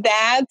 And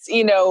that's,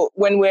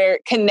 when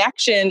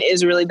connection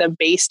is really the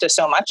base to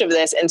so much of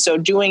this. And so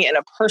doing it in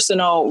a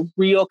personal,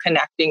 real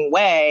connecting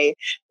way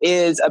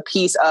is a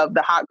piece of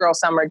the Hot Girl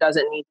Summer.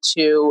 Doesn't need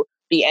to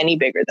be any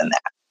bigger than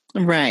that.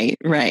 Right.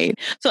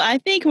 So I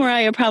think,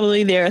 Moraya,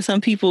 probably there are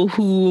some people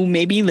who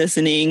may be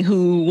listening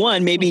who,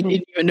 one, maybe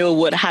didn't even know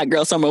what Hot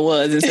Girl Summer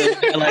was. And so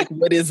they're like,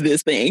 what is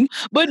this thing?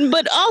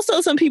 But also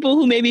some people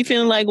who may be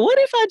feeling like, what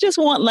if I just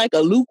want like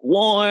a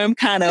lukewarm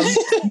kind of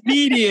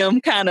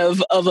medium kind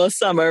of a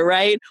summer,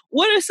 right?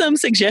 What are some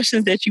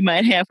suggestions that you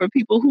might have for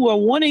people who are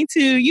wanting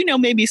to,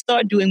 maybe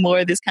start doing more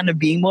of this kind of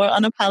being more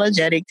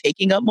unapologetic,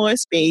 taking up more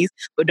space,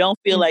 but don't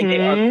feel like they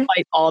are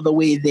quite all the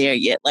way there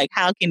yet? Like,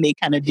 how can they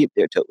kind of dip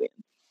their toe in?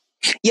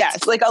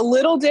 Yes, like a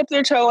little dip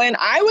their toe in.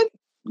 I would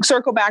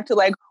circle back to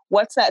like,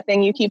 what's that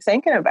thing you keep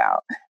thinking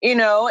about?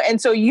 And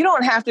so you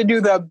don't have to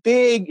do the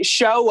big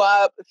show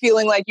up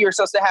feeling like you're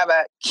supposed to have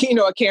a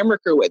camera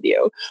crew with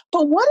you.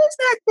 But what is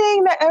that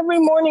thing that every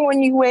morning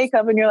when you wake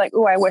up and you're like,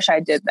 oh, I wish I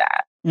did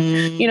that?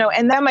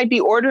 And that might be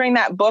ordering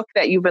that book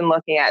that you've been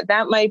looking at.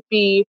 That might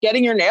be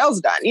getting your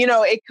nails done.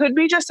 It could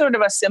be just sort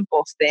of a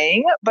simple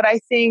thing, but I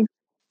think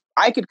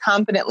I could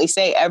confidently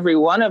say every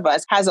one of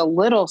us has a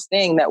little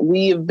thing that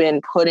we've been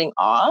putting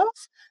off.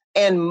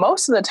 And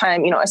most of the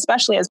time,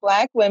 especially as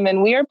Black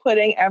women, we are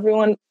putting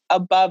everyone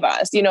above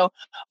us,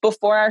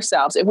 before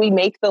ourselves. If we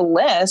make the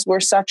list,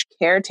 we're such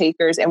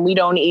caretakers and we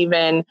don't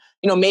even,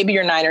 maybe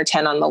you're 9 or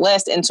 10 on the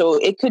list. And so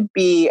it could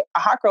be a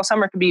Hot Girl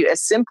Summer could be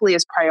as simply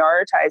as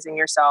prioritizing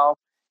yourself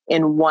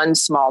in one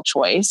small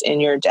choice in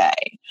your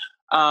day.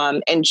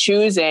 and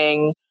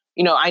choosing,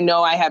 I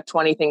know I have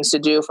 20 things to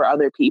do for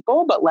other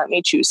people, but let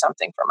me choose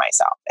something for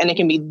myself. And it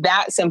can be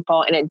that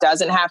simple, and it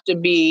doesn't have to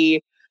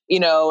be,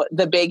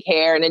 the big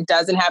hair, and it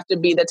doesn't have to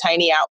be the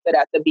tiny outfit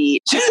at the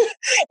beach.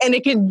 And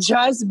it can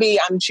just be,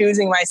 I'm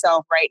choosing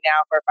myself right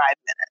now for 5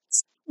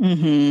 minutes.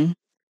 Mm-hmm.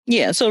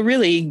 Yeah. So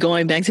really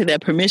going back to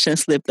that permission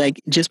slip,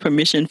 like just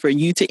permission for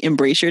you to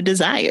embrace your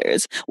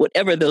desires,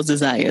 whatever those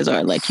desires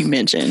are, like you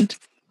mentioned.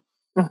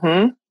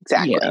 Mm-hmm.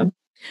 Exactly. Yeah.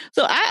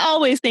 So I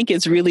always think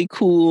it's really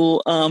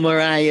cool,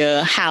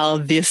 Moraya, how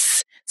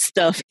this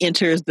stuff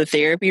enters the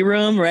therapy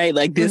room, right?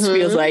 Like this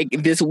feels like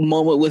this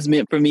moment was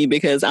meant for me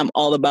because I'm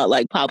all about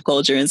like pop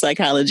culture and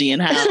psychology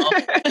and how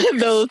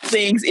those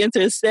things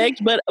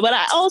intersect. But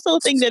I also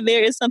think that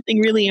there is something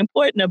really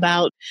important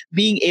about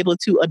being able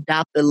to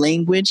adopt the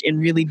language and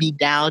really be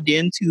dialed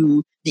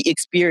into the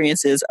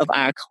experiences of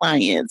our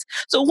clients.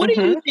 So what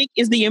do you think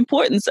is the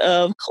importance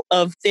of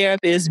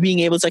therapists being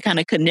able to kind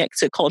of connect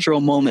to cultural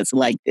moments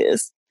like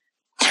this?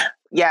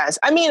 Yes.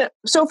 I mean,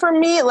 so for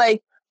me,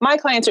 like my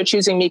clients are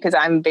choosing me because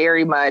I'm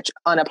very much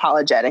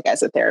unapologetic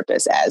as a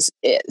therapist as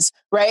is,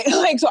 right?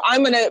 Like, so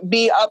I'm going to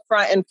be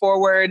upfront and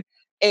forward.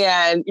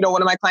 And,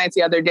 one of my clients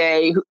the other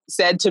day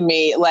said to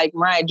me, like,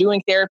 Moraya,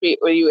 doing therapy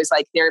with you is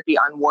like therapy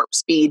on warp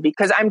speed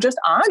because I'm just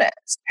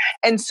honest.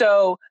 And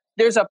so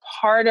there's a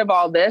part of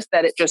all this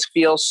that it just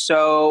feels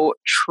so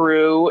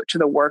true to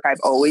the work I've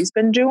always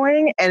been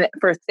doing. And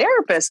for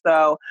therapists,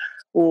 though,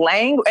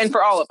 language, and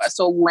for all of us,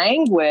 so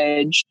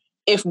language,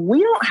 if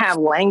we don't have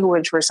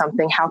language for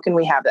something, how can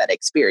we have that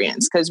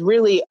experience? Because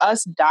really,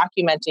 us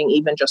documenting,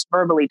 even just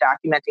verbally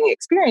documenting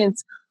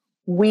experience,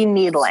 we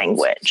need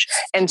language.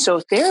 And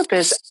so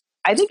therapists,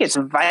 I think it's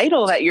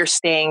vital that you're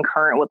staying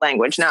current with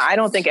language. Now, I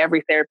don't think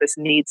every therapist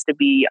needs to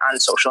be on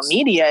social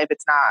media if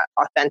it's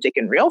not authentic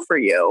and real for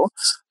you,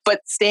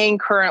 but staying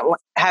current,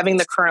 having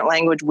the current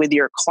language with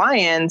your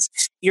clients,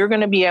 you're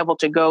going to be able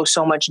to go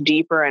so much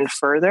deeper and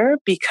further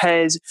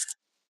because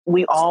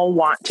we all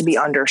want to be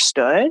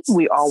understood.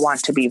 We all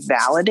want to be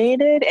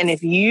validated. And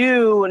if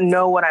you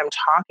know what I'm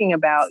talking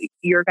about,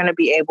 you're going to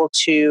be able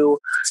to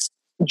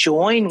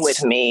join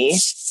with me,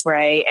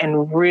 right?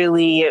 And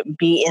really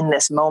be in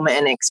this moment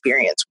and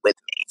experience with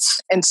me.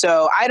 And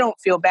so I don't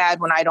feel bad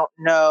when I don't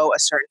know a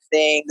certain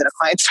thing that a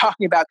client's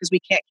talking about because we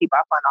can't keep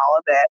up on all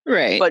of it.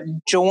 Right. But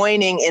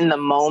joining in the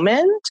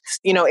moment,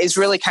 is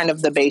really kind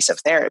of the base of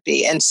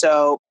therapy. And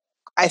so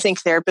I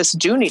think therapists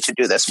do need to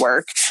do this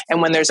work.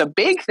 And when there's a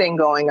big thing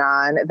going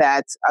on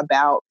that's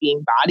about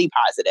being body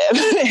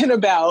positive and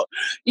about,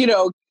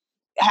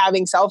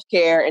 having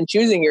self-care and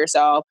choosing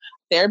yourself,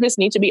 therapists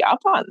need to be up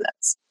on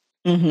this.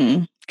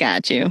 Mm-hmm.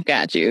 Got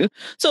you.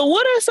 So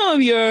what are some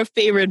of your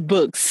favorite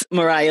books,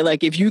 Moraya?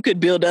 Like if you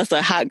could build us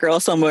a hot girl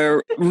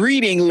somewhere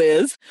reading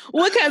list,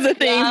 what kinds of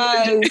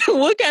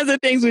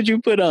things would you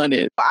put on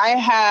it? I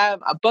have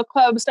a book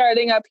club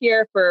starting up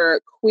here for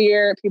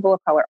queer people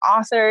of color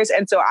authors.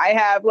 And so I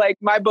have like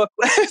my book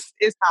list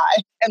is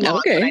high and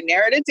long, but I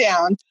narrowed it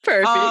down.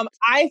 Perfect.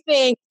 I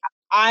think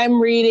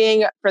I'm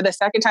reading for the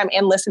second time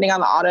and listening on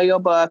the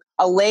audiobook.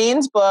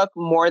 Elaine's book,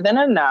 More Than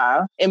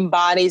Enough,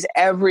 embodies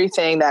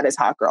everything that is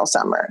Hot Girl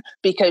Summer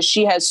because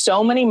she has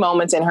so many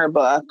moments in her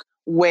book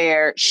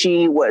where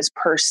she was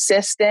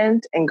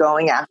persistent in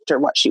going after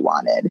what she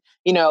wanted,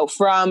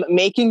 from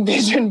making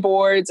vision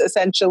boards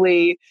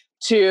essentially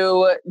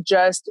to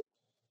just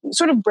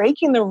sort of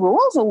breaking the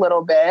rules a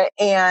little bit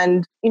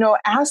and,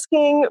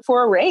 asking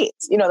for a raise.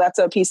 That's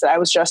a piece that I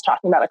was just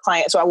talking about a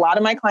client. So a lot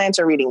of my clients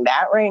are reading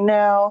that right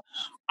now.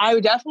 I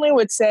definitely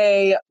would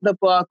say the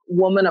book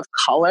Woman of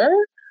Color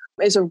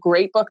is a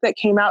great book that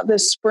came out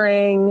this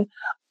spring.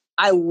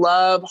 I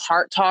love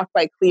Heart Talk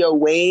by Cleo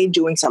Wade.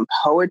 Doing some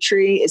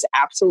poetry is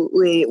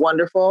absolutely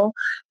wonderful.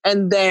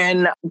 And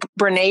then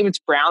Brene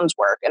Brown's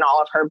work in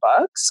all of her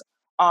books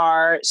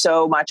are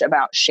so much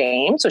about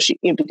shame. So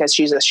because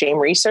she's a shame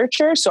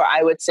researcher. So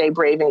I would say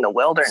Braving the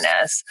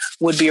Wilderness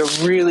would be a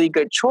really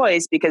good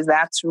choice because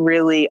that's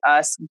really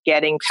us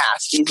getting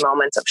past these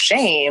moments of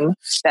shame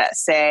that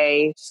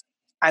say,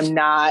 I'm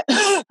not,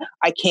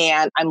 I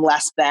can't, I'm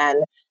less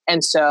than.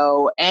 And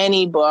so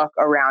any book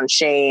around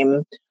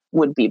shame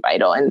would be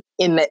vital. And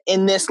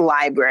in this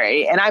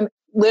library, and I'm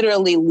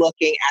literally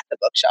looking at the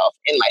bookshelf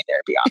in my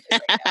therapy office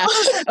right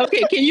now.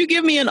 Okay, can you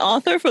give me an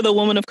author for the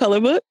Woman of Color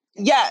book?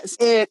 Yes,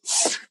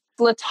 it's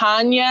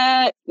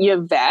Latanya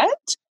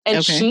Yvette,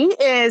 and she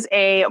is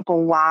a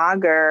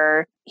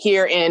blogger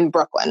here in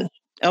Brooklyn.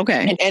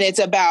 Okay. And it's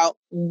about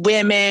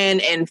women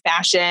and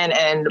fashion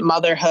and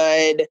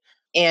motherhood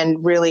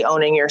and really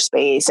owning your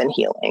space and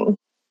healing.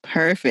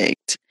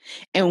 Perfect.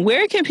 And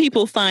where can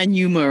people find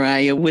you,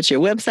 Moraya? What's your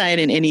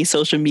website and any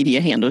social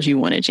media handles you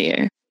want to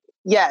share?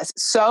 Yes,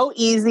 so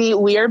easy.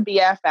 We are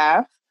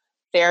BFF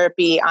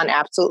Therapy on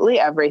absolutely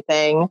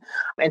everything.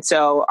 And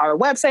so our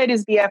website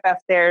is BFF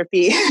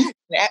Therapy.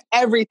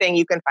 Everything,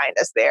 you can find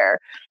us there.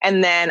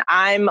 And then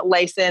I'm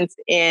licensed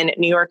in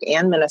New York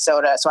and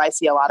Minnesota. So I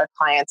see a lot of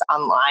clients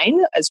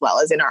online as well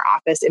as in our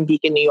office in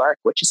Beacon, New York,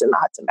 which is in the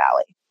Hudson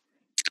Valley.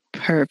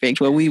 Perfect.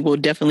 Well, we will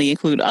definitely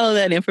include all of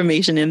that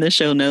information in the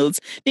show notes.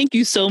 Thank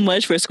you so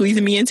much for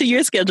squeezing me into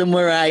your schedule,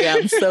 Moraya.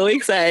 I'm so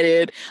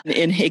excited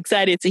and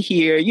excited to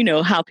hear,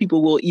 how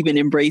people will even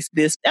embrace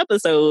this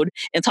episode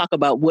and talk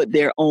about what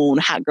their own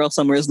hot girl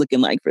summer is looking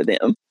like for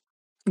them.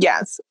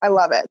 Yes, I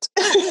love it.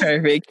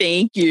 Perfect.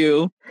 Thank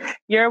you.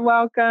 You're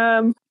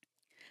welcome.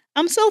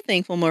 I'm so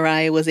thankful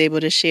Moraya was able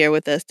to share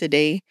with us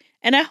today,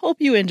 and I hope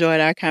you enjoyed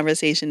our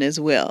conversation as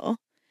well.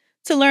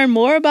 To learn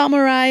more about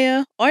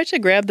Moraya or to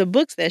grab the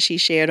books that she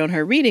shared on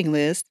her reading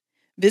list,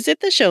 visit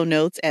the show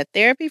notes at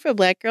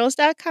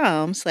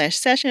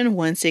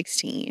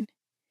therapyforblackgirls.com/session116.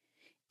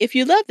 If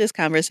you love this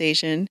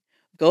conversation,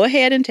 go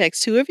ahead and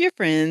text 2 of your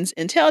friends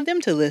and tell them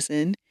to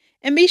listen,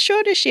 and be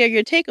sure to share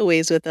your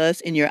takeaways with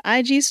us in your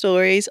IG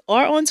stories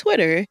or on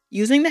Twitter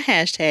using the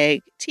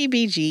hashtag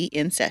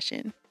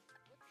TBGInSession.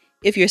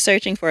 If you're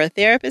searching for a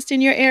therapist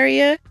in your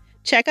area,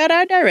 check out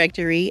our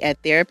directory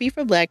at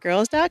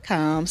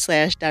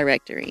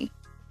therapyforblackgirls.com/directory.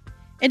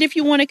 And if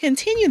you want to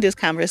continue this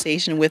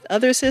conversation with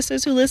other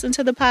sisters who listen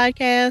to the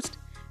podcast,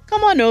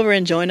 come on over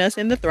and join us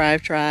in the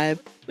Thrive Tribe,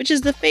 which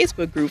is the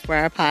Facebook group for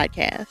our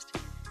podcast.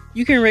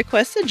 You can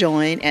request to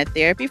join at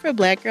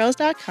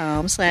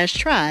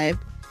therapyforblackgirls.com/tribe,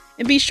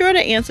 and be sure to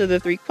answer the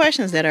 3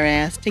 questions that are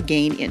asked to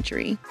gain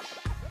entry.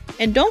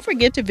 And don't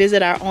forget to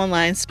visit our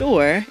online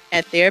store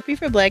at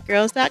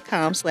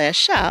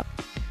therapyforblackgirls.com/shop,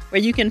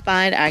 where you can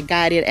find our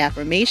guided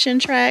affirmation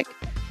track,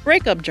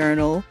 breakup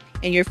journal,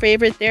 and your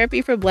favorite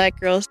Therapy for Black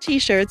Girls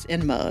t-shirts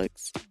and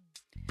mugs.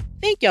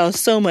 Thank y'all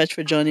so much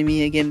for joining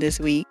me again this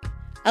week.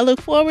 I look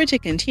forward to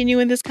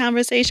continuing this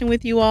conversation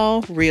with you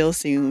all real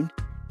soon.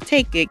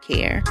 Take good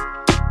care.